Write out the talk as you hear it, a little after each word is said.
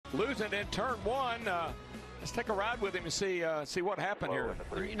losing in turn one. Let's take a ride with him and see what happened here.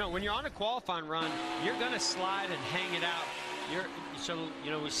 You know, when you're on a qualifying run, you're going to slide and hang it out. So,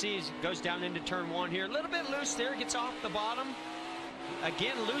 you know, we see he goes down into turn one here. A little bit loose there, gets off the bottom.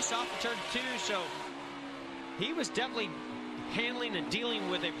 Again, loose off of turn two. So he was definitely handling and dealing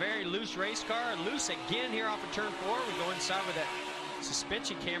with a very loose race car. Loose again here off of turn four. We go inside with that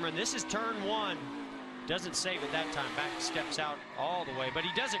suspension camera, and this is turn one. Doesn't save it that time. Back steps out all the way, but he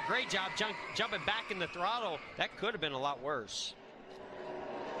does a great job jumping back in the throttle. That could have been a lot worse.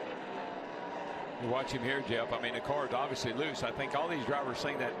 You watch him here, Jeff. I mean, the car is obviously loose. I think all these drivers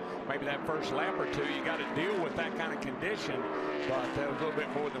saying that maybe that first lap or two, you got to deal with that kind of condition, but that was a little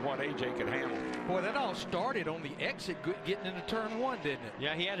bit more than what AJ could handle. Boy, that all started on the exit getting into turn one, didn't it?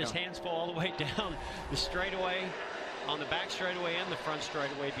 Yeah, he had his hands full all the way down the straightaway, on the back straightaway and the front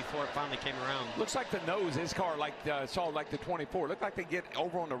straightaway before it finally came around. Looks like the nose, his car, saw like the 24. Looked like they get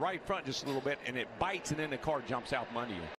over on the right front just a little bit, and it bites, and then the car jumps out from under you.